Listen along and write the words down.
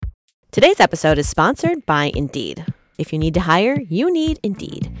Today's episode is sponsored by Indeed. If you need to hire, you need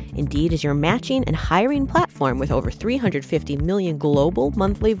Indeed. Indeed is your matching and hiring platform with over 350 million global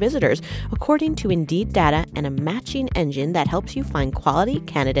monthly visitors, according to Indeed data, and a matching engine that helps you find quality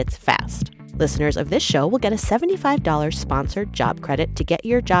candidates fast. Listeners of this show will get a $75 sponsored job credit to get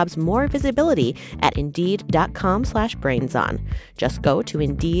your jobs more visibility at Indeed.com/BrainsOn. Just go to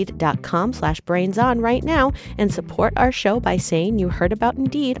Indeed.com/BrainsOn right now and support our show by saying you heard about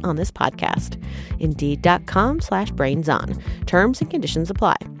Indeed on this podcast. Indeed.com/BrainsOn. Terms and conditions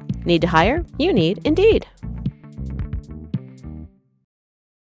apply. Need to hire? You need Indeed.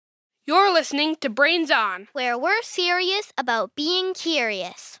 You're listening to Brains On, where we're serious about being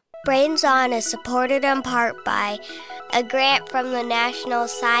curious. Brains On is supported in part by a grant from the National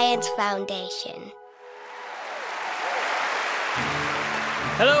Science Foundation.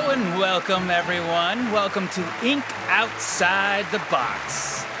 Hello and welcome, everyone. Welcome to Ink Outside the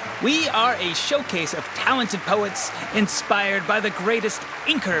Box. We are a showcase of talented poets inspired by the greatest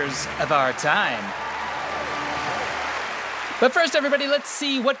inkers of our time. But first, everybody, let's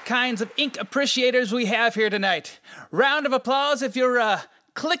see what kinds of ink appreciators we have here tonight. Round of applause if you're a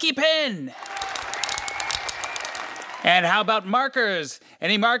clicky pen. And how about markers?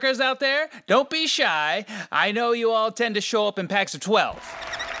 Any markers out there? Don't be shy. I know you all tend to show up in packs of 12.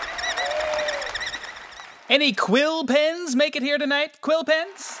 Any quill pens make it here tonight? Quill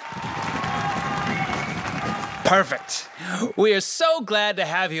pens? Perfect. We are so glad to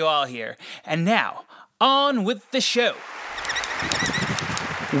have you all here. And now, on with the show.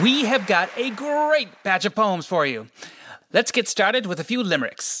 We have got a great batch of poems for you. Let's get started with a few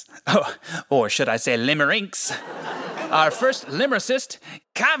limericks. Oh, or should I say limericks? Our first limericist,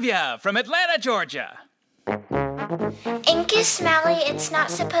 Kavya from Atlanta, Georgia. Ink is smelly, it's not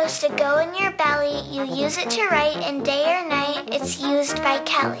supposed to go in your belly. You use it to write, and day or night, it's used by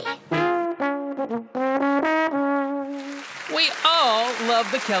Kelly. We all love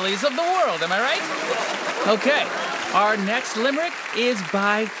the Kellys of the world, am I right? Okay, our next limerick is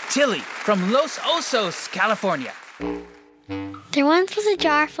by Tilly from Los Osos, California. There once was a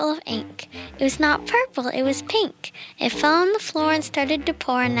jar full of ink. It was not purple, it was pink. It fell on the floor and started to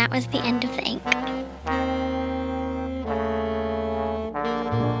pour, and that was the end of the ink.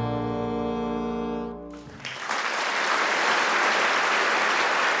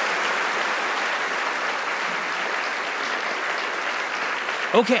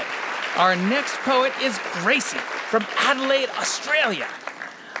 Okay, our next poet is Gracie from Adelaide, Australia.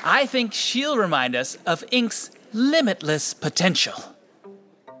 I think she'll remind us of ink's limitless potential.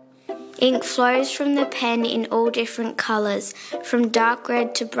 Ink flows from the pen in all different colours, from dark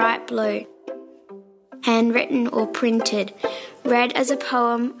red to bright blue. Handwritten or printed, read as a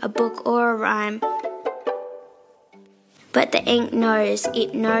poem, a book or a rhyme. But the ink knows,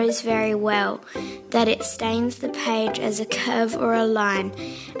 it knows very well, that it stains the page as a curve or a line,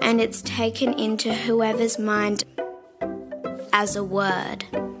 and it's taken into whoever's mind as a word.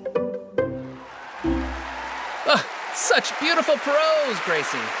 Oh, such beautiful prose,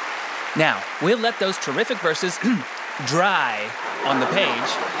 Gracie. Now, we'll let those terrific verses dry on the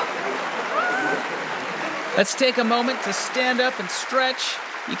page. Let's take a moment to stand up and stretch.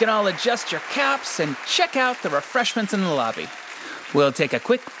 You can all adjust your caps and check out the refreshments in the lobby. We'll take a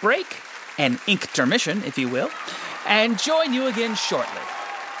quick break, an intermission, if you will, and join you again shortly.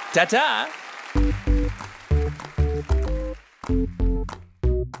 Ta-ta!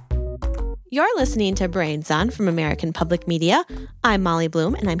 You're listening to Brains On from American Public Media. I'm Molly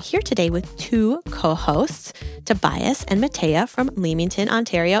Bloom, and I'm here today with two co-hosts, Tobias and Matea from Leamington,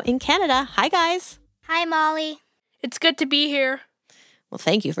 Ontario in Canada. Hi, guys. Hi, Molly. It's good to be here. Well,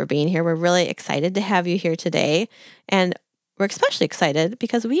 thank you for being here. We're really excited to have you here today. And we're especially excited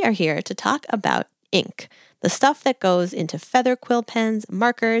because we are here to talk about ink, the stuff that goes into feather quill pens,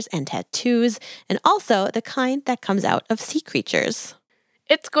 markers, and tattoos, and also the kind that comes out of sea creatures.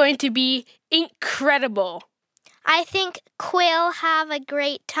 It's going to be incredible. I think we'll have a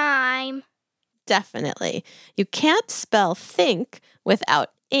great time. Definitely. You can't spell think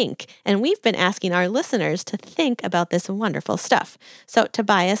without ink, and we've been asking our listeners to think about this wonderful stuff. So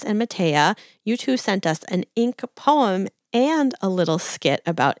Tobias and Matea, you two sent us an ink poem and a little skit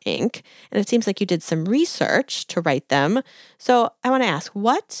about ink, and it seems like you did some research to write them. So I want to ask,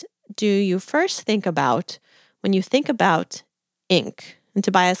 what do you first think about when you think about ink? And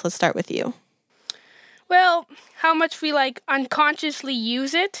Tobias, let's start with you. Well, how much we unconsciously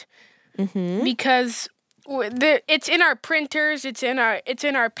use it, because it's in our printers, it's in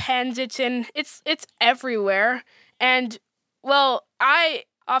our pens, it's everywhere. And well, I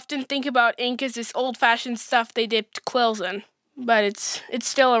often think about ink as this old-fashioned stuff they dipped quills in. but it's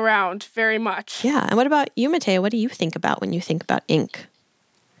still around very much. Yeah. And what about you, Matea? What do you think about when you think about ink?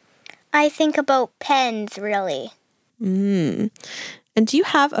 I think about pens, really. And do you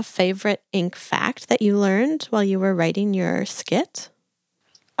have a favorite ink fact that you learned while you were writing your skit?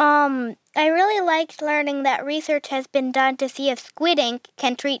 I really liked learning that research has been done to see if squid ink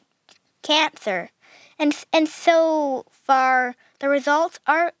can treat cancer. And so far, the results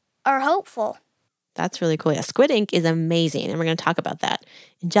are hopeful. That's really cool. Yeah, squid ink is amazing, and we're going to talk about that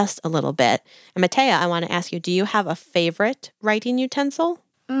in just a little bit. And Matea, I want to ask you, do you have a favorite writing utensil?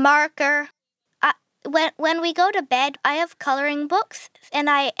 Marker. When we go to bed, I have coloring books, and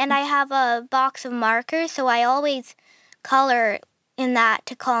I have a box of markers, so I always color in that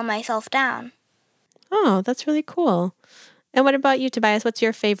to calm myself down. Oh, that's really cool. And what about you, Tobias? What's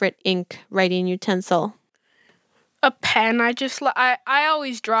your favorite ink writing utensil? A pen. I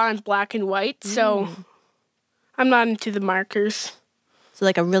always draw in black and white, so I'm not into the markers. So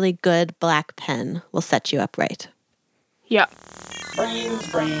like a really good black pen will set you up right. Yeah.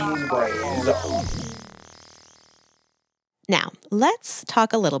 Now, let's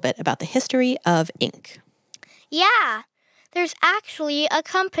talk a little bit about the history of ink. Yeah, there's actually a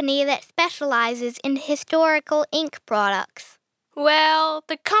company that specializes in historical ink products. Well,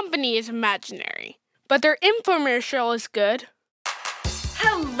 the company is imaginary, but their infomercial is good.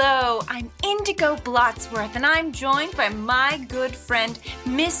 Hello, I'm Indigo Blotsworth, and I'm joined by my good friend,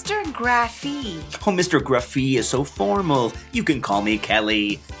 Mr. Graffy. Oh, Mr. Graffy is so formal. You can call me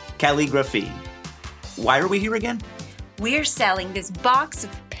Kelly. Kelly Graffy. Why are we here again? We're selling this box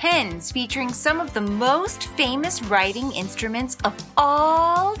of pens featuring some of the most famous writing instruments of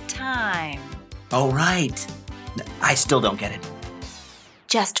all time. Oh, right. I still don't get it.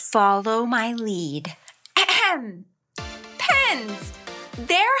 Just follow my lead. Ahem. Pens!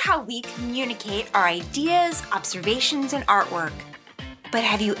 They're how we communicate our ideas, observations, and artwork. But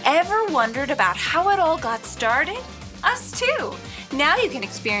have you ever wondered about how it all got started? Us too! Now you can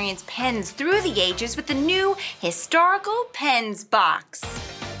experience pens through the ages with the new Historical Pens box.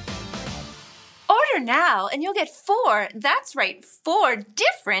 Order now and you'll get 4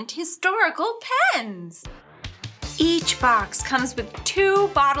 different historical pens. Each box comes with 2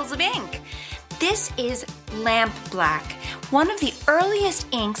 bottles of ink. This is lamp black, one of the earliest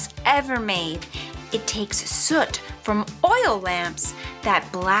inks ever made. It takes soot from oil lamps,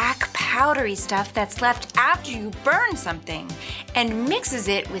 that black powdery stuff that's left after you burn something, and mixes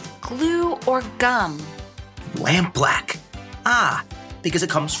it with glue or gum. Lamp black. Ah, because it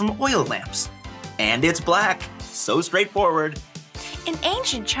comes from oil lamps. And it's black. So straightforward. In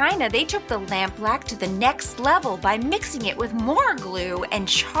ancient China, they took the lamp black to the next level by mixing it with more glue and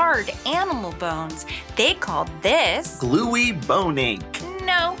charred animal bones. They called this gluey bone ink.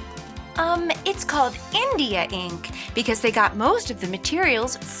 No. It's called India ink because they got most of the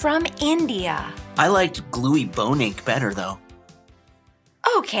materials from India. I liked gluey bone ink better, though.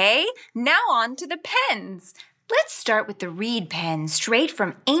 Okay, now on to the pens. Let's start with the reed pen straight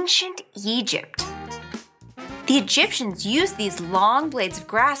from ancient Egypt. The Egyptians used these long blades of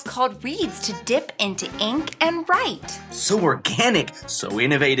grass called reeds to dip into ink and write. So organic, so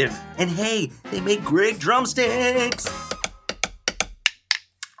innovative. And hey, they make great drumsticks.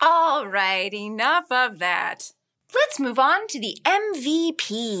 All right, enough of that. Let's move on to the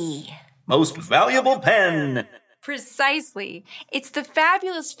MVP. Most valuable pen. Precisely. It's the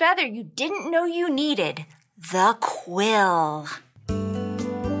fabulous feather you didn't know you needed. The quill.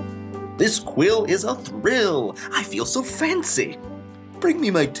 This quill is a thrill. I feel so fancy. Bring me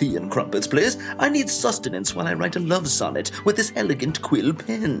my tea and crumpets, please. I need sustenance while I write a love sonnet with this elegant quill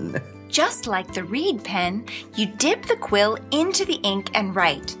pen. Just like the reed pen, you dip the quill into the ink and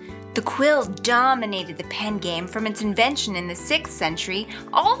write. The quill dominated the pen game from its invention in the 6th century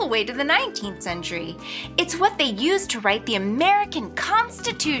all the way to the 19th century. It's what they used to write the American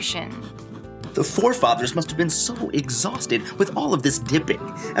Constitution. The forefathers must have been so exhausted with all of this dipping.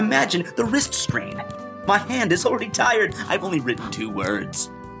 Imagine the wrist strain. My hand is already tired. I've only written 2 words.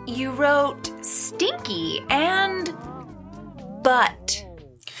 You wrote stinky and butt.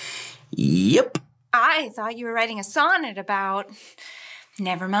 Yep. I thought you were writing a sonnet about...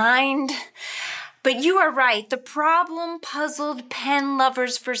 Never mind. But you are right. The problem puzzled pen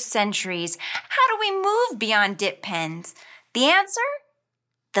lovers for centuries. How do we move beyond dip pens? The answer?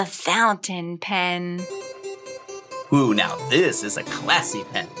 The fountain pen. Ooh, now this is a classy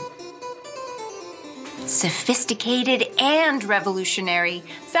pen. Sophisticated and revolutionary,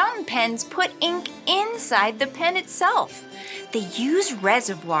 fountain pens put ink inside the pen itself. They use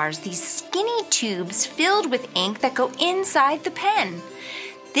reservoirs, these skinny tubes filled with ink that go inside the pen.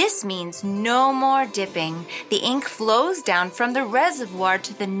 This means no more dipping. The ink flows down from the reservoir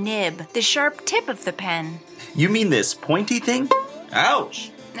to the nib, the sharp tip of the pen. You mean this pointy thing?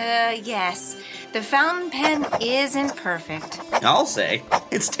 Ouch! Yes. The fountain pen isn't perfect. I'll say.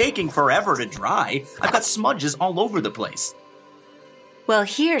 It's taking forever to dry. I've got smudges all over the place. Well,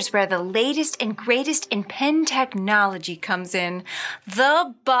 here's where the latest and greatest in pen technology comes in.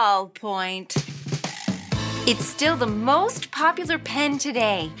 The ballpoint. It's still the most popular pen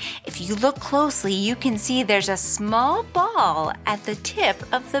today. If you look closely, you can see there's a small ball at the tip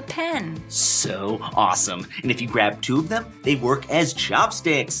of the pen. So awesome. And if you grab two of them, they work as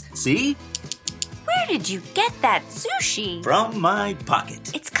chopsticks. See? Where did you get that sushi? From my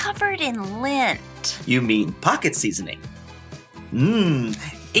pocket. It's covered in lint. You mean pocket seasoning?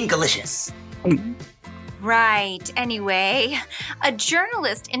 Inkalicious. Right. Anyway, a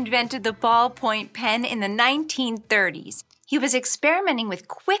journalist invented the ballpoint pen in the 1930s. He was experimenting with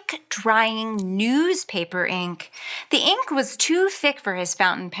quick-drying newspaper ink. The ink was too thick for his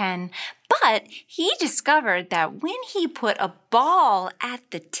fountain pen, but he discovered that when he put a ball at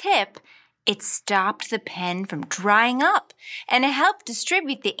the tip, it stopped the pen from drying up, and it helped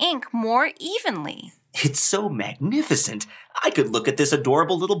distribute the ink more evenly. It's so magnificent. I could look at this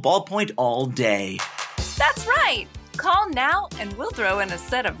adorable little ballpoint all day. That's right. Call now and we'll throw in a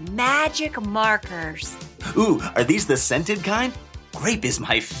set of magic markers. Ooh, are these the scented kind? Grape is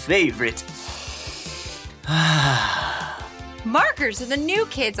my favorite. Markers are the new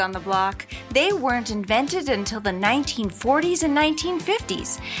kids on the block. They weren't invented until the 1940s and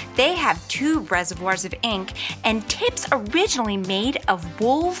 1950s. They have two reservoirs of ink and tips originally made of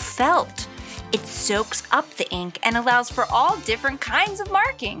wool felt. It soaks up the ink and allows for all different kinds of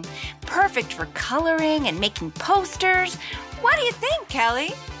marking. Perfect for coloring and making posters. What do you think,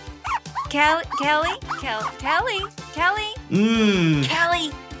 Kelly? Kelly?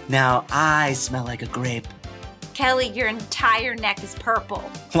 Kelly? Now I smell like a grape. Kelly, your entire neck is purple.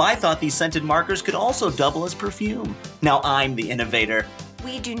 Well, I thought these scented markers could also double as perfume. Now I'm the innovator.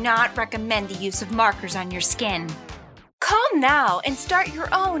 We do not recommend the use of markers on your skin. Call now and start your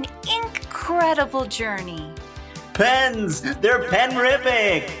own incredible journey. Pens! They're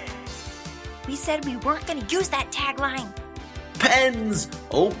pen-rific! We said we weren't going to use that tagline. Pens!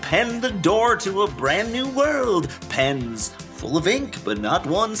 Open the door to a brand new world. Pens! Full of ink, but not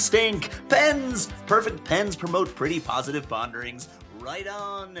one stink. Pens! Perfect pens promote pretty positive ponderings. Right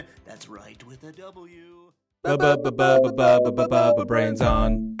on. That's right with a W. Brains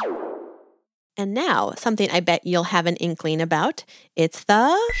on. And now, something I bet you'll have an inkling about. It's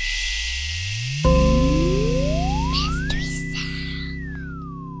the... Mystery sound.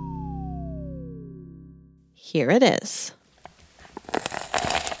 Here it is.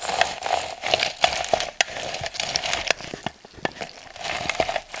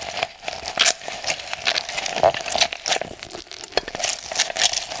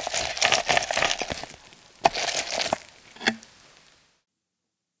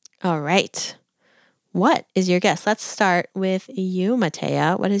 All right. What is your guess? Let's start with you,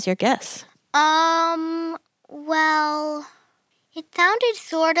 Matea. What is your guess? Well, it sounded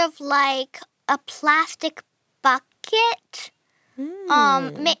sort of like a plastic bucket.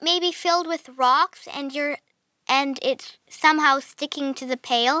 Maybe filled with rocks, and it's somehow sticking to the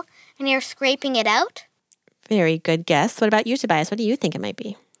pail, and you're scraping it out. Very good guess. What about you, Tobias? What do you think it might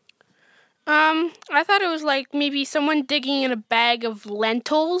be? I thought it was like maybe someone digging in a bag of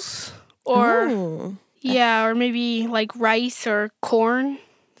lentils, or or maybe like rice or corn,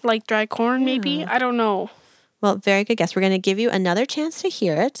 like dry corn, maybe. I don't know. Well, very good guess. We're going to give you another chance to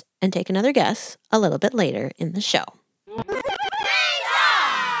hear it and take another guess a little bit later in the show.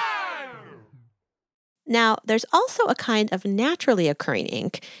 Now, there's also a kind of naturally occurring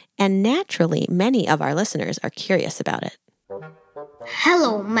ink, and naturally, many of our listeners are curious about it.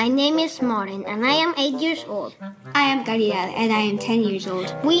 Hello, my name is Martin, and I am 8 years old. I am Caridad, and I am 10 years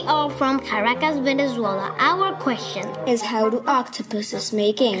old. We are from Caracas, Venezuela. Our question is, how do octopuses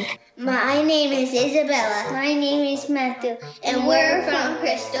make ink? My name is Isabella. My name is Matthew. And we're from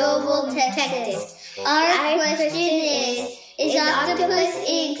Cristobal, Texas. Our question is octopus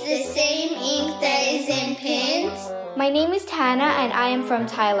ink the same ink that is in pens? My name is Tana, and I am from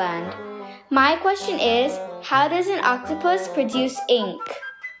Thailand. My question is, how does an octopus produce ink?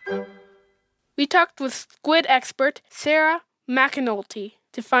 We talked with squid expert Sarah McAnulty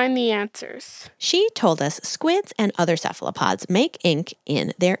to find the answers. She told us squids and other cephalopods make ink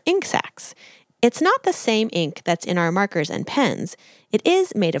in their ink sacs. It's not the same ink that's in our markers and pens. It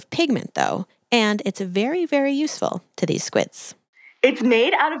is made of pigment, though, and it's very, very useful to these squids. It's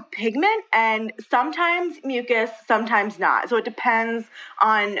made out of pigment and sometimes mucus, sometimes not. So it depends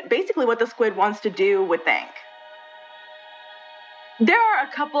on basically what the squid wants to do with ink. There are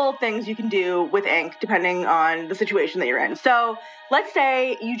a couple things you can do with ink depending on the situation that you're in. So let's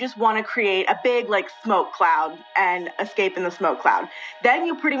say you just want to create a big smoke cloud and escape in the smoke cloud. Then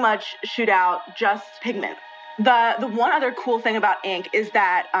you pretty much shoot out just pigment. The one other cool thing about ink is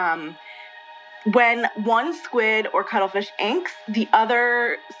that when one squid or cuttlefish inks, the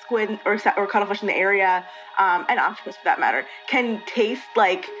other squid or cuttlefish in the area, and octopus for that matter, can taste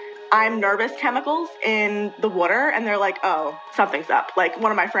I'm nervous chemicals in the water, and they're like, oh, something's up.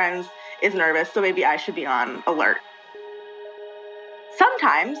 One of my friends is nervous, so maybe I should be on alert.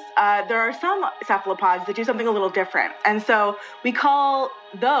 Sometimes there are some cephalopods that do something a little different, and so we call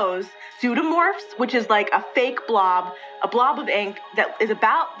those pseudomorphs, which is a fake blob, a blob of ink that is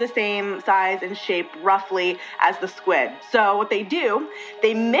about the same size and shape roughly as the squid. So what they do,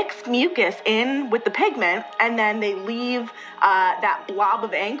 they mix mucus in with the pigment, and then they leave that blob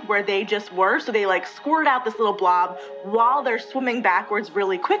of ink where they just were. So they squirt out this little blob while they're swimming backwards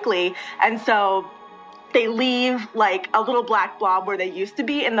really quickly, and so they leave a little black blob where they used to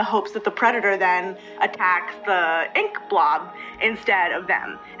be in the hopes that the predator then attacks the ink blob instead of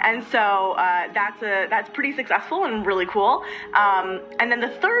them. And so that's pretty successful and really cool. And then the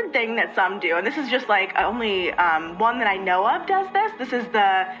third thing that some do, and this is just only one that I know of does this. This is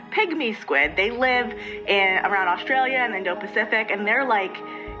the pygmy squid. They live around Australia and the Indo-Pacific, and they're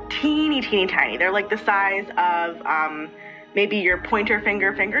teeny tiny. They're the size of maybe your pointer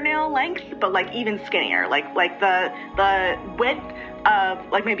fingernail length, but even skinnier, the width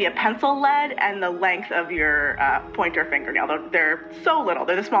of maybe a pencil lead and the length of your pointer fingernail. They're so little.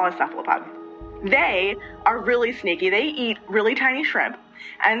 They're the smallest cephalopod. They are really sneaky. They eat really tiny shrimp.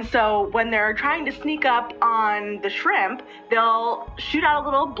 And so when they're trying to sneak up on the shrimp, they'll shoot out a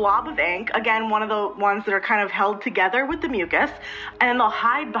little blob of ink, again, one of the ones that are kind of held together with the mucus, and then they'll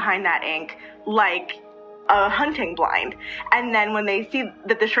hide behind that ink like a hunting blind. And then when they see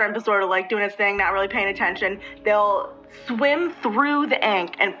that the shrimp is sort of doing its thing, not really paying attention, they'll swim through the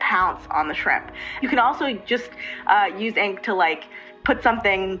ink and pounce on the shrimp. You can also just use ink to put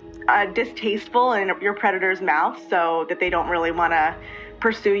something distasteful in your predator's mouth so that they don't really want to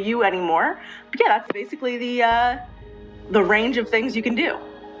pursue you anymore. But yeah, that's basically the range of things you can do.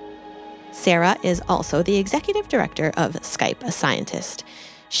 Sarah is also the executive director of Skype a Scientist.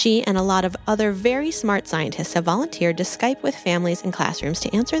 She and a lot of other very smart scientists have volunteered to Skype with families and classrooms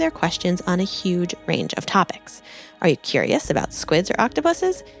to answer their questions on a huge range of topics. Are you curious about squids or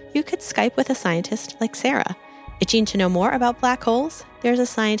octopuses? You could Skype with a scientist like Sarah. Itching to know more about black holes? There's a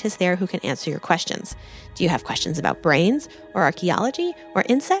scientist there who can answer your questions. Do you have questions about brains or archaeology or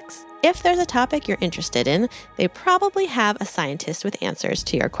insects? If there's a topic you're interested in, they probably have a scientist with answers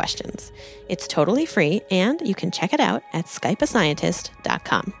to your questions. It's totally free, and you can check it out at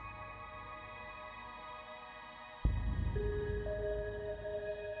skypeascientist.com.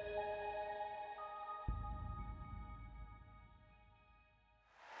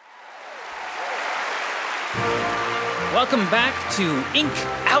 Welcome back to Ink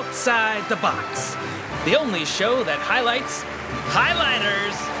Outside the Box, the only show that highlights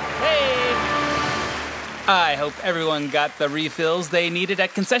highlighters. Hey! I hope everyone got the refills they needed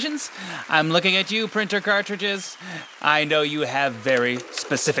at concessions. I'm looking at you, printer cartridges. I know you have very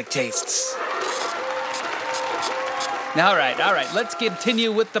specific tastes. All right, let's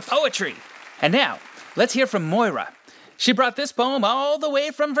continue with the poetry. And now, let's hear from Moira. She brought this poem all the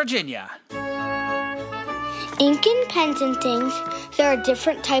way from Virginia. Ink and pens and things, there are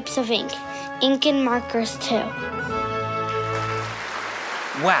different types of ink. Ink and markers, too.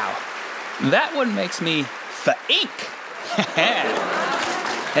 Wow, that one makes me fa-ink.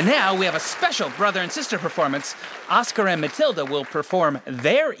 And now we have a special brother and sister performance. Oscar and Matilda will perform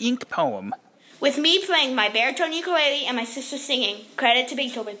their ink poem. With me playing my baritone ukulele and my sister singing. Credit to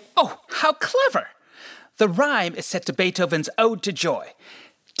Beethoven. Oh, how clever! The rhyme is set to Beethoven's Ode to Joy.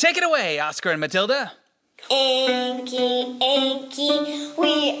 Take it away, Oscar and Matilda. Inky, Inky,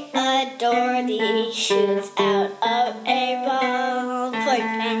 we adore thee, shoots out of a ballpoint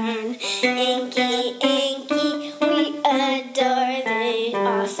pen. Inky, Inky, we adore thee,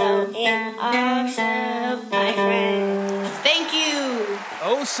 also in awesome, my friends. Thank you!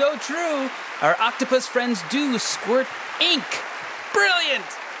 Oh, so true. Our octopus friends do squirt ink. Brilliant!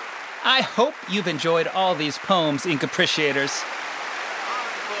 I hope you've enjoyed all these poems, ink appreciators.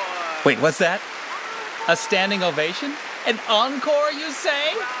 Wait, what's that? A standing ovation? An encore, you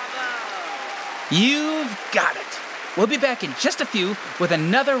say? You've got it. We'll be back in just a few with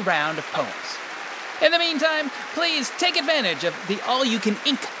another round of poems. In the meantime, please take advantage of the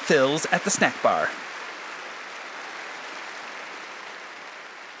all-you-can-ink fills at the snack bar.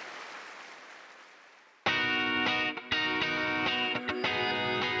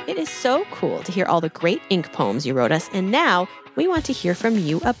 It is so cool to hear all the great ink poems you wrote us, and now we want to hear from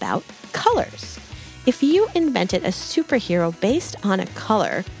you about colors. If you invented a superhero based on a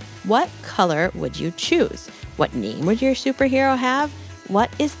color, what color would you choose? What name would your superhero have? What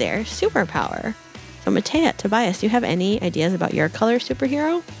is their superpower? So Matea, Tobias, do you have any ideas about your color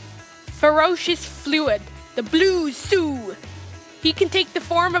superhero? Ferocious Fluid, the Blue Zoo. He can take the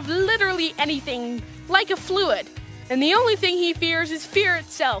form of literally anything, like a fluid. And the only thing he fears is fear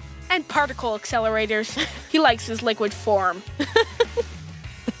itself and particle accelerators. He likes his liquid form.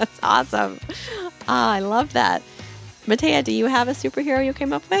 That's awesome. I love that. Matea, do you have a superhero you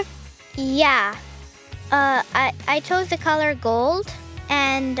came up with? Yeah. I chose the color gold,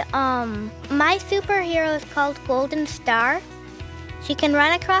 and my superhero is called Golden Star. She can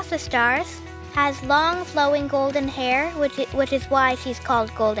run across the stars, has long flowing golden hair, which is why she's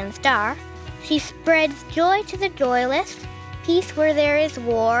called Golden Star. She spreads joy to the joyless, peace where there is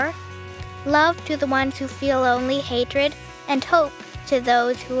war, love to the ones who feel only hatred, and hope to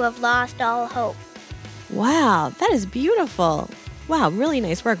those who have lost all hope. Wow, that is beautiful. Wow, really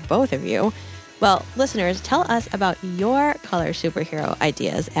nice work, both of you. Well, listeners, tell us about your color superhero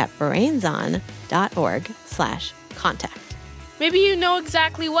ideas at brainson.org/contact. Maybe you know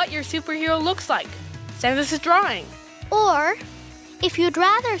exactly what your superhero looks like. Send us a drawing. Or, if you'd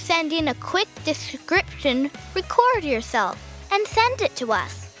rather send in a quick description, record yourself and send it to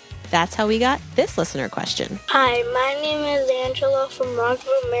us. That's how we got this listener question. Hi, my name is Angela from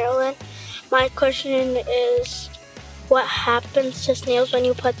Rockville, Maryland. My question is, what happens to snails when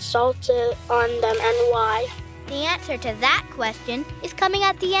you put salt on them and why? The answer to that question is coming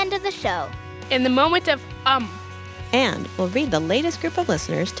at the end of the show. In the moment of And we'll read the latest group of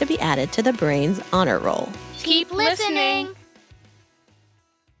listeners to be added to the Brains Honor Roll. Keep listening.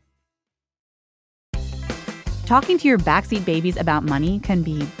 Talking to your backseat babies about money can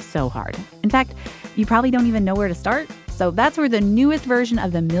be so hard. In fact, you probably don't even know where to start. So that's where the newest version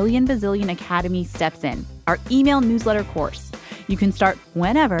of the Million Bazillion Academy steps in, our email newsletter course. You can start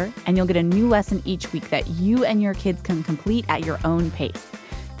whenever, and you'll get a new lesson each week that you and your kids can complete at your own pace.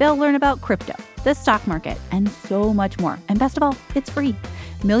 They'll learn about crypto, the stock market, and so much more. And best of all, it's free.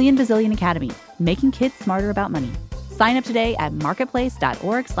 Million Bazillion Academy, making kids smarter about money. Sign up today at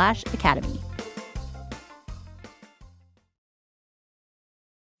marketplace.org/academy.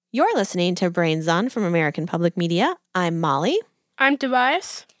 You're listening to Brains On from American Public Media. I'm Molly. I'm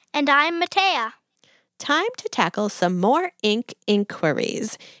Tobias. And I'm Matea. Time to tackle some more ink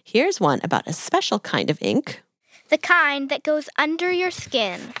inquiries. Here's one about a special kind of ink. The kind that goes under your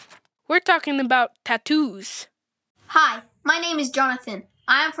skin. We're talking about tattoos. Hi, my name is Jonathan.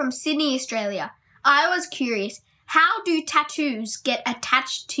 I am from Sydney, Australia. I was curious, how do tattoos get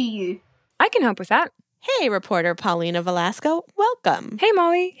attached to you? I can help with that. Hey, reporter Paulina Velasco. Welcome. Hey,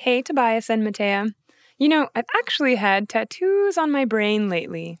 Molly. Hey, Tobias and Matea. You know, I've actually had tattoos on my brain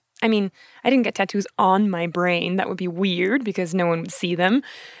lately. I mean, I didn't get tattoos on my brain. That would be weird because no one would see them.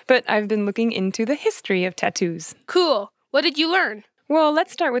 But I've been looking into the history of tattoos. Cool. What did you learn? Well,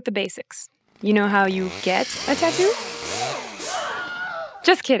 let's start with the basics. You know how you get a tattoo?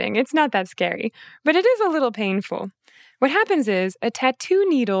 Just kidding. It's not that scary. But it is a little painful. What happens is a tattoo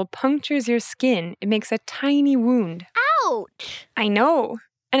needle punctures your skin. It makes a tiny wound. Ouch! I know.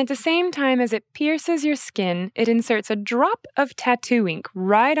 And at the same time as it pierces your skin, it inserts a drop of tattoo ink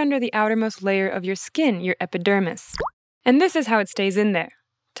right under the outermost layer of your skin, your epidermis. And this is how it stays in there.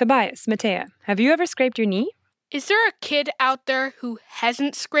 Tobias, Matea, have you ever scraped your knee? Is there a kid out there who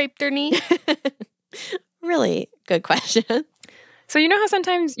hasn't scraped their knee? Really good question. So you know how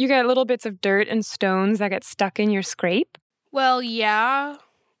sometimes you get little bits of dirt and stones that get stuck in your scrape? Well, yeah.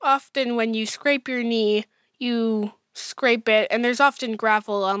 Often when you scrape your knee, you scrape it, and there's often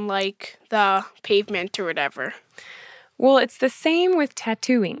gravel on, like, the pavement or whatever. Well, it's the same with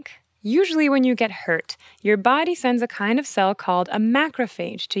tattoo ink. Usually when you get hurt, your body sends a kind of cell called a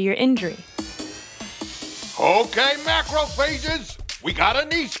macrophage to your injury. Okay, macrophages, we got a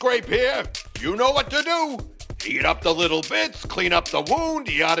knee scrape here. You know what to do. Heat up the little bits, clean up the wound,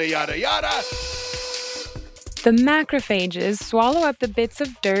 yada, yada, yada. The macrophages swallow up the bits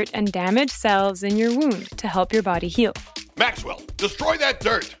of dirt and damaged cells in your wound to help your body heal. Maxwell, destroy that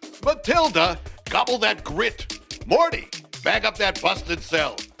dirt. Matilda, gobble that grit. Morty, bag up that busted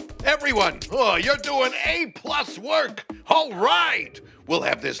cell. Everyone, you're doing A+ work. All right. We'll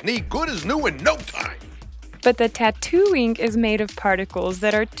have this knee good as new in no time. But the tattoo ink is made of particles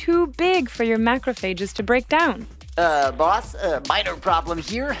that are too big for your macrophages to break down. Boss, minor problem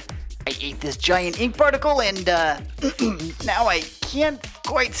here. I ate this giant ink particle and, now I can't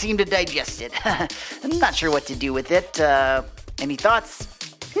quite seem to digest it. I'm not sure what to do with it. Any thoughts?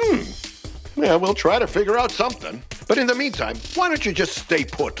 Yeah, we'll try to figure out something. But in the meantime, why don't you just stay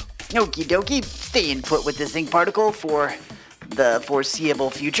put? Okie dokie. Staying put with this ink particle for the foreseeable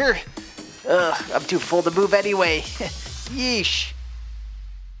future. I'm too full to move anyway. Yeesh.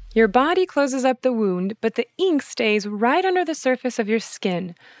 Your body closes up the wound, but the ink stays right under the surface of your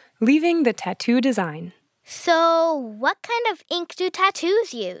skin, leaving the tattoo design. So, what kind of ink do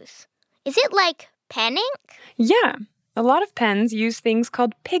tattoos use? Is it like pen ink? Yeah. A lot of pens use things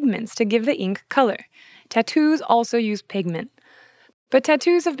called pigments to give the ink color. Tattoos also use pigment. But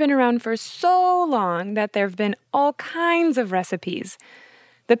tattoos have been around for so long that there have been all kinds of recipes.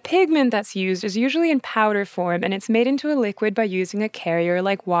 The pigment that's used is usually in powder form, and it's made into a liquid by using a carrier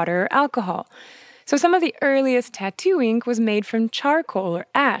like water or alcohol. So some of the earliest tattoo ink was made from charcoal or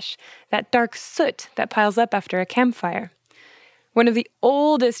ash, that dark soot that piles up after a campfire. One of the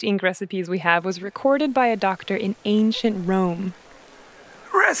oldest ink recipes we have was recorded by a doctor in ancient Rome.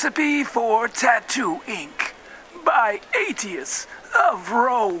 Recipe for tattoo ink by Aetius of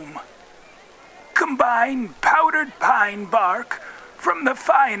Rome. Combine powdered pine bark from the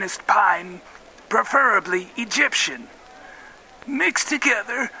finest pine, preferably Egyptian. Mix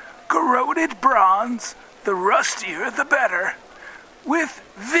together corroded bronze, the rustier the better, with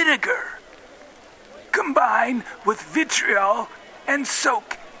vinegar. Combine with vitriol and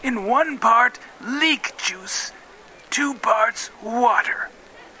soak in 1 part leek juice, 2 parts water.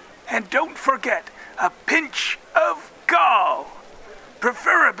 And don't forget a pinch of gall,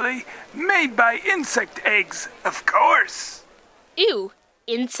 preferably made by insect eggs, of course. Ew,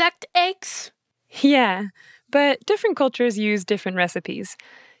 insect eggs? Yeah, but different cultures use different recipes.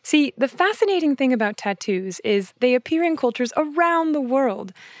 See, the fascinating thing about tattoos is they appear in cultures around the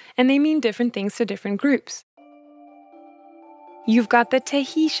world, and they mean different things to different groups. You've got the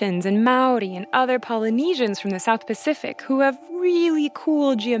Tahitians and Maori and other Polynesians from the South Pacific who have really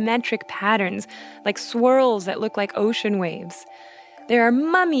cool geometric patterns, like swirls that look like ocean waves. There are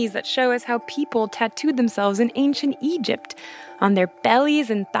mummies that show us how people tattooed themselves in ancient Egypt, on their bellies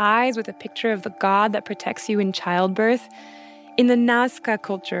and thighs with a picture of the god that protects you in childbirth. In the Nazca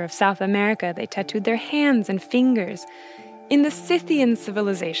culture of South America, they tattooed their hands and fingers. In the Scythian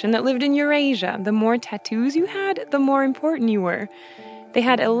civilization that lived in Eurasia, the more tattoos you had, the more important you were. They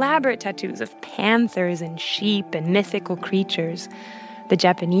had elaborate tattoos of panthers and sheep and mythical creatures. The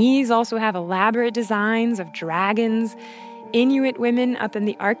Japanese also have elaborate designs of dragons. Inuit women up in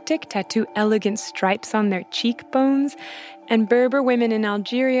the Arctic tattoo elegant stripes on their cheekbones, and Berber women in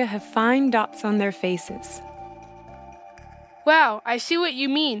Algeria have fine dots on their faces. Wow, I see what you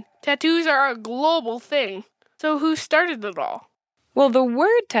mean. Tattoos are a global thing. So who started it all? Well, the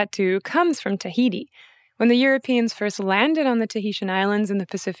word tattoo comes from Tahiti. When the Europeans first landed on the Tahitian Islands in the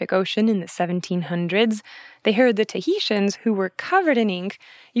Pacific Ocean in the 1700s, they heard the Tahitians, who were covered in ink,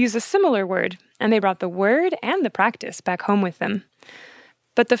 use a similar word, and they brought the word and the practice back home with them.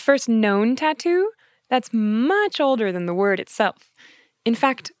 But the first known tattoo, that's much older than the word itself. In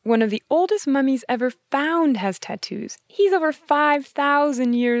fact, one of the oldest mummies ever found has tattoos. He's over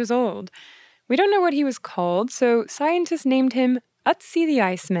 5,000 years old. We don't know what he was called, so scientists named him Ötzi the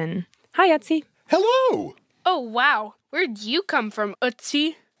Iceman. Hi, Ötzi. Hello! Oh, wow. Where'd you come from,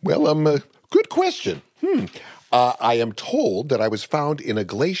 Ötzi? Well, good question. I am told that I was found in a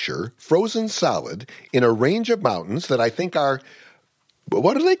glacier, frozen solid, in a range of mountains that I think are...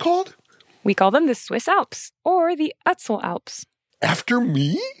 What are they called? We call them the Swiss Alps, or the Ötztal Alps. After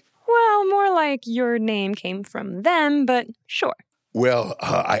me? Well, more like your name came from them, but sure. Well,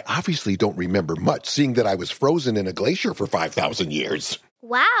 I obviously don't remember much, seeing that I was frozen in a glacier for 5,000 years.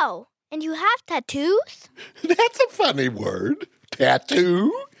 Wow. And you have tattoos? That's a funny word. Tattoo?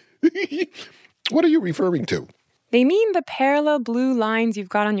 What are you referring to? They mean the parallel blue lines you've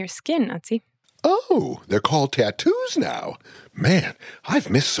got on your skin, Ötzi. Oh, they're called tattoos now. Man, I've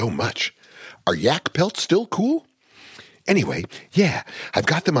missed so much. Are yak pelts still cool? Anyway, yeah, I've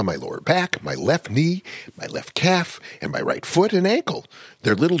got them on my lower back, my left knee, my left calf, and my right foot and ankle.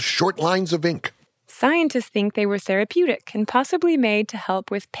 They're little short lines of ink. Scientists think they were therapeutic and possibly made to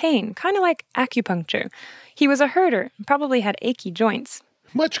help with pain, kind of like acupuncture. He was a herder and probably had achy joints.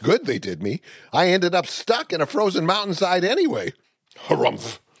 Much good they did me. I ended up stuck in a frozen mountainside anyway.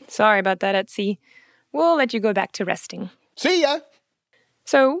 Harumph. Sorry about that, Ötzi. We'll let you go back to resting. See ya!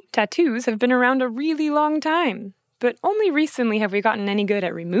 So, tattoos have been around a really long time. But only recently have we gotten any good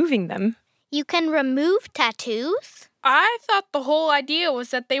at removing them. You can remove tattoos? I thought the whole idea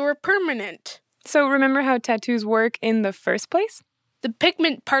was that they were permanent. So remember how tattoos work in the first place? The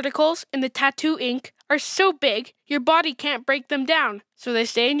pigment particles in the tattoo ink are so big, your body can't break them down, so they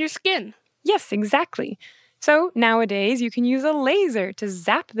stay in your skin. Yes, exactly. So nowadays, you can use a laser to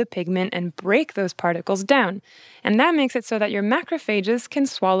zap the pigment and break those particles down. And that makes it so that your macrophages can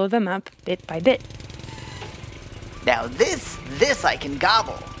swallow them up bit by bit. Now this I can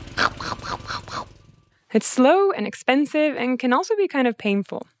gobble. It's slow and expensive and can also be kind of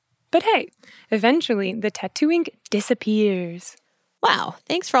painful. But hey, eventually the tattoo ink disappears. Wow,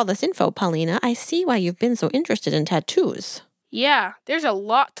 thanks for all this info, Paulina. I see why you've been so interested in tattoos. Yeah, there's a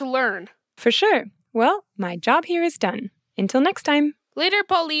lot to learn. For sure. Well, my job here is done. Until next time. Later,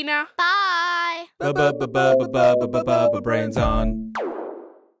 Paulina. Bye. Brains on.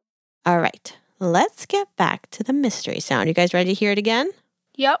 All right, let's get back to the mystery sound. You guys ready to hear it again?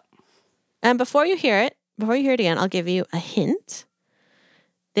 Yep. And before you hear it again, I'll give you a hint.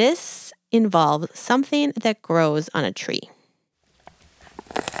 This involves something that grows on a tree.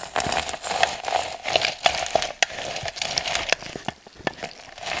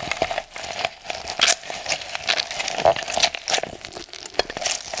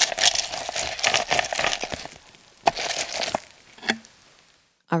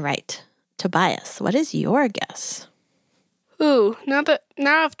 All right, Tobias, what is your guess? Ooh, now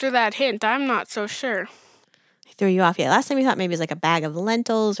after that hint, I'm not so sure. I threw you off. Yeah, last time we thought maybe it was like a bag of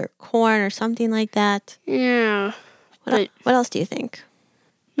lentils or corn or something like that. Yeah. What else do you think?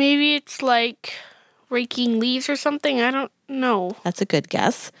 Maybe it's like raking leaves or something. I don't know. That's a good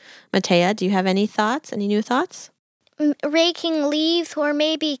guess. Matea, do you have any thoughts? Any new thoughts? Raking leaves or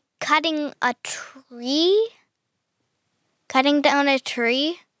maybe cutting a tree? Cutting down a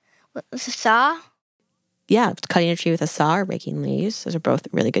tree with a saw? Yeah, cutting a tree with a saw or raking leaves. Those are both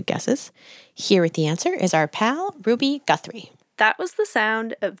really good guesses. Here with the answer is our pal, Ruby Guthrie. That was the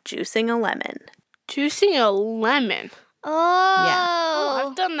sound of juicing a lemon. Juicing a lemon? Oh. Yeah. Oh,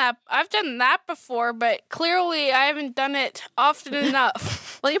 I've done that before, but clearly I haven't done it often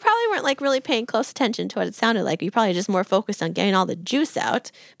enough. Well, you probably weren't really paying close attention to what it sounded like. You probably just more focused on getting all the juice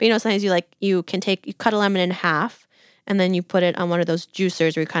out. But sometimes you cut a lemon in half, and then you put it on one of those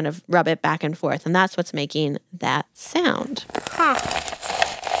juicers where you kind of rub it back and forth, and that's what's making that sound. Huh.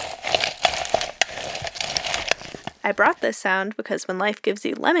 I brought this sound because when life gives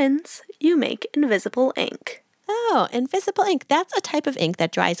you lemons, you make invisible ink. Oh, invisible ink. That's a type of ink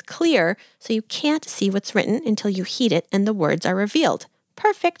that dries clear, so you can't see what's written until you heat it and the words are revealed.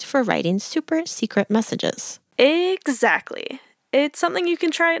 Perfect for writing super secret messages. Exactly. It's something you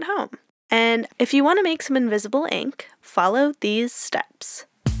can try at home. And if you want to make some invisible ink, follow these steps.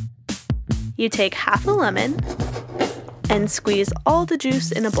 You take half a lemon and squeeze all the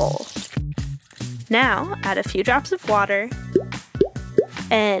juice in a bowl. Now add a few drops of water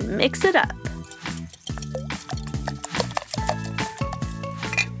and mix it up.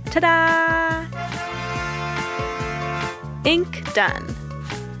 Ta-da! Ink done.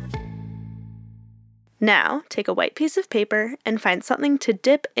 Now, take a white piece of paper and find something to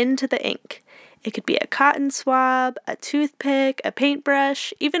dip into the ink. It could be a cotton swab, a toothpick, a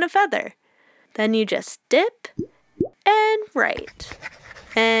paintbrush, even a feather. Then you just dip and write.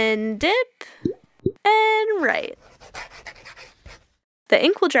 And dip and write. The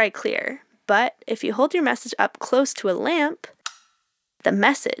ink will dry clear, but if you hold your message up close to a lamp, the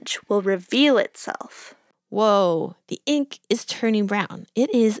message will reveal itself. Whoa, the ink is turning brown.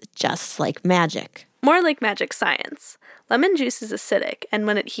 It is just like magic. More like magic science. Lemon juice is acidic, and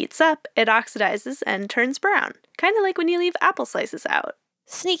when it heats up, it oxidizes and turns brown. Kind of like when you leave apple slices out.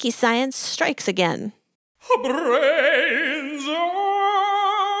 Sneaky science strikes again. Brains on.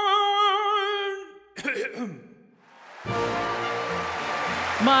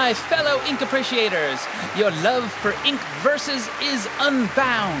 My fellow ink appreciators, your love for ink verses is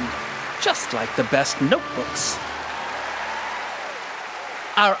unbound, just like the best notebooks.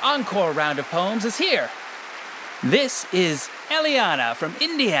 Our encore round of poems is here. This is Eliana from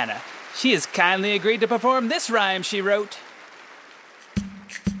Indiana. She has kindly agreed to perform this rhyme she wrote.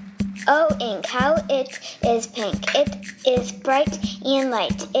 Oh, ink, how it is pink. It is bright and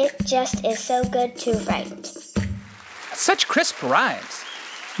light. It just is so good to write. Such crisp rhymes.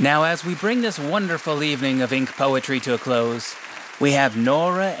 Now, as we bring this wonderful evening of ink poetry to a close, we have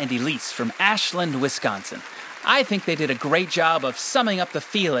Nora and Elise from Ashland, Wisconsin. I think they did a great job of summing up the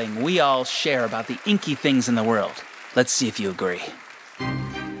feeling we all share about the inky things in the world. Let's see if you agree.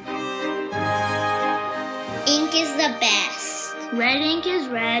 Ink is the best. Red ink is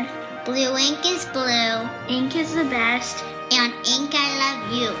red. Blue ink is blue. Ink is the best. And ink, I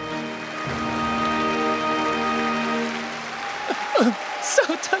love you.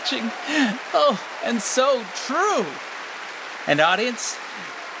 So touching. Oh, and so true. And audience,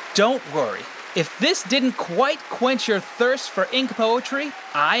 don't worry. If this didn't quite quench your thirst for ink poetry,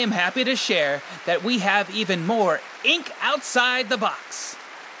 I am happy to share that we have even more ink outside the box.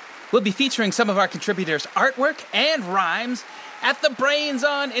 We'll be featuring some of our contributors' artwork and rhymes at the Brains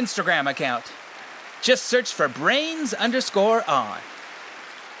On Instagram account. Just search for brains_on.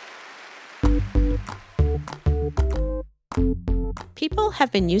 People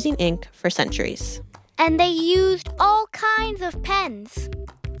have been using ink for centuries. And they used all kinds of pens,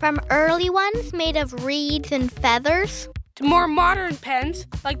 from early ones made of reeds and feathers, to more modern pens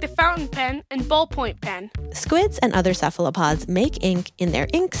like the fountain pen and ballpoint pen. Squids and other cephalopods make ink in their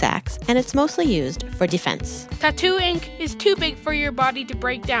ink sacs, and it's mostly used for defense. Tattoo ink is too big for your body to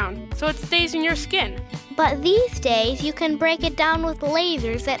break down, so it stays in your skin. But these days, you can break it down with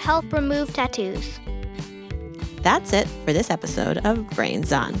lasers that help remove tattoos. That's it for this episode of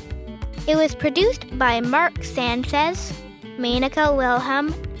Brains On. It was produced by Mark Sanchez, Menaka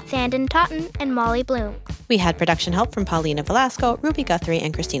Wilhelm, Sandon Totten, and Molly Bloom. We had production help from Paulina Velasco, Ruby Guthrie,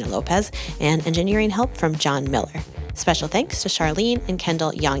 and Christina Lopez, and engineering help from John Miller. Special thanks to Charlene and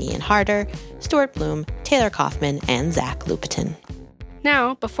Kendall Yangi and Harder, Stuart Bloom, Taylor Kaufman, and Zach Lupitin.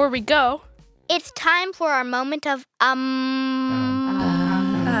 Now, before we go, it's time for our moment of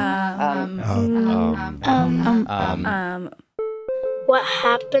What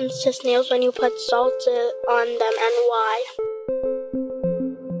happens to snails when you put salt on them and why?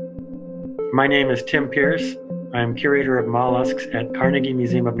 My name is Tim Pierce. I'm curator of mollusks at Carnegie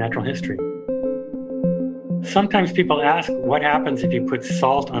Museum of Natural History. Sometimes people ask what happens if you put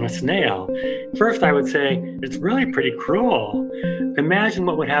salt on a snail. First, I would say it's really pretty cruel. Imagine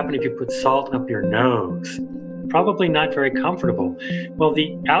what would happen if you put salt up your nose. Probably not very comfortable. Well,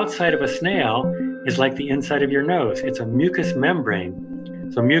 the outside of a snail is like the inside of your nose. It's a mucous membrane.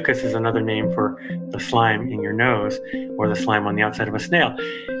 So mucus is another name for the slime in your nose or the slime on the outside of a snail.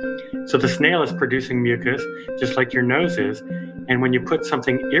 So the snail is producing mucus just like your nose is. And when you put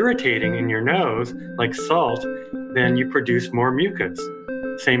something irritating in your nose, like salt, then you produce more mucus.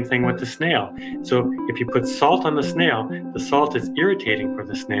 Same thing with the snail. So if you put salt on the salt is irritating for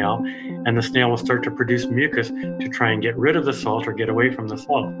the snail, and the snail will start to produce mucus to try and get rid of the salt or get away from the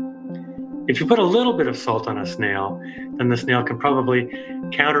salt. If you put a little bit of salt on a snail, then the snail can probably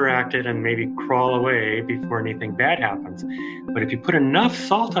counteract it and maybe crawl away before anything bad happens. But if you put enough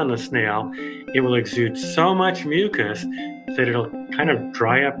salt on the snail, it will exude so much mucus that it'll kind of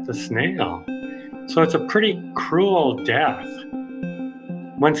dry up the snail. So it's a pretty cruel death.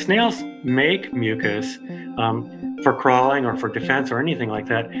 When snails make mucus for crawling or for defense or anything like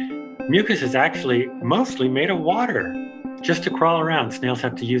that, mucus is actually mostly made of water. Just to crawl around, snails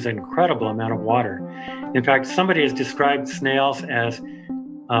have to use an incredible amount of water. In fact, somebody has described snails as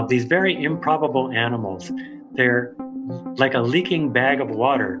these very improbable animals. They're like a leaking bag of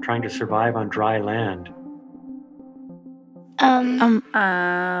water trying to survive on dry land.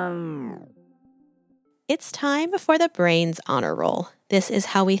 It's time for the Brains Honor Roll. This is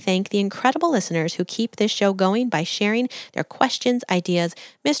how we thank the incredible listeners who keep this show going by sharing their questions, ideas,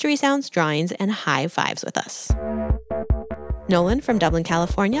 mystery sounds, drawings, and high fives with us. Nolan from Dublin,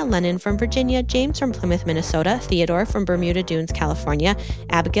 California, Lennon from Virginia, James from Plymouth, Minnesota, Theodore from Bermuda Dunes, California,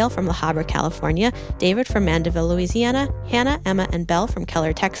 Abigail from La Habra, California, David from Mandeville, Louisiana, Hannah, Emma, and Belle from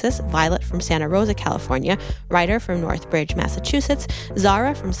Keller, Texas, Violet from Santa Rosa, California, Ryder from Northbridge, Massachusetts,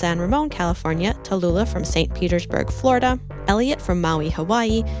 Zara from San Ramon, California, Tallulah from St. Petersburg, Florida, Elliot from Maui,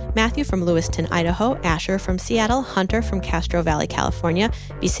 Hawaii, Matthew from Lewiston, Idaho, Asher from Seattle, Hunter from Castro Valley, California,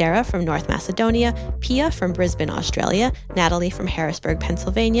 Bisera from North Macedonia, Pia from Brisbane, Australia, Natalie from Harrisburg,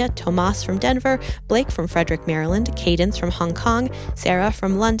 Pennsylvania, Tomas from Denver, Blake from Frederick, Maryland, Cadence from Hong Kong, Sarah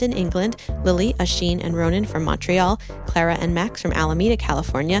from London, England, Lily, Asheen, and Ronan from Montreal, Clara and Max from Alameda,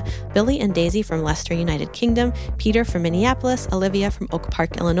 California, Billy and Daisy from Leicester, United Kingdom, Peter from Minneapolis, Olivia from Oak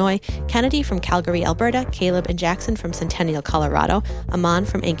Park, Illinois, Kennedy from Calgary, Alberta, Caleb and Jackson from Centennial, Colorado, Aman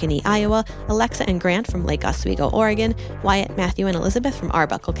from Ankeny, Iowa, Alexa and Grant from Lake Oswego, Oregon, Wyatt, Matthew, and Elizabeth from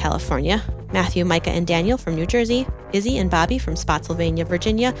Arbuckle, California, Matthew, Micah, and Daniel from New Jersey, Izzy and Bobby from Spotsylvania,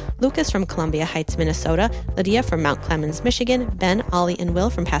 Virginia, Lucas from Columbia Heights, Minnesota, Lydia from Mount Clemens, Michigan, Ben, Ollie, and Will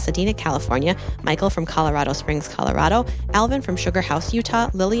from Pasadena, California, Michael from Colorado Springs, Colorado, Alvin from Sugar House, Utah,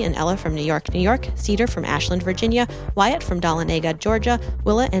 Lily and Ella from New York, New York, Cedar from Ashland, Virginia, Wyatt from Dahlonega, Georgia,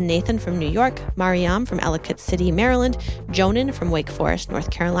 Willa and Nathan from New York, Mariam from Ellicott City, Maryland, Jonan from Wake Forest, North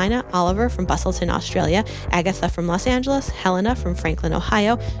Carolina, Oliver from Bustleton, Australia, Agatha from Los Angeles, Helena from Franklin,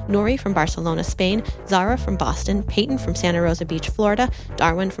 Ohio, Nori from Barcelona, Spain, Zara from Boston, Peyton from Santa Rosa Beach, Florida,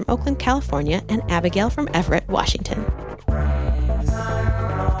 Darwin from Oakland, California, and Abigail from Everett, Washington.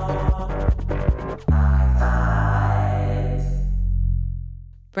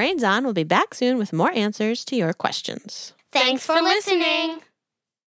 Brains On will be back soon with more answers to your questions. Thanks for listening.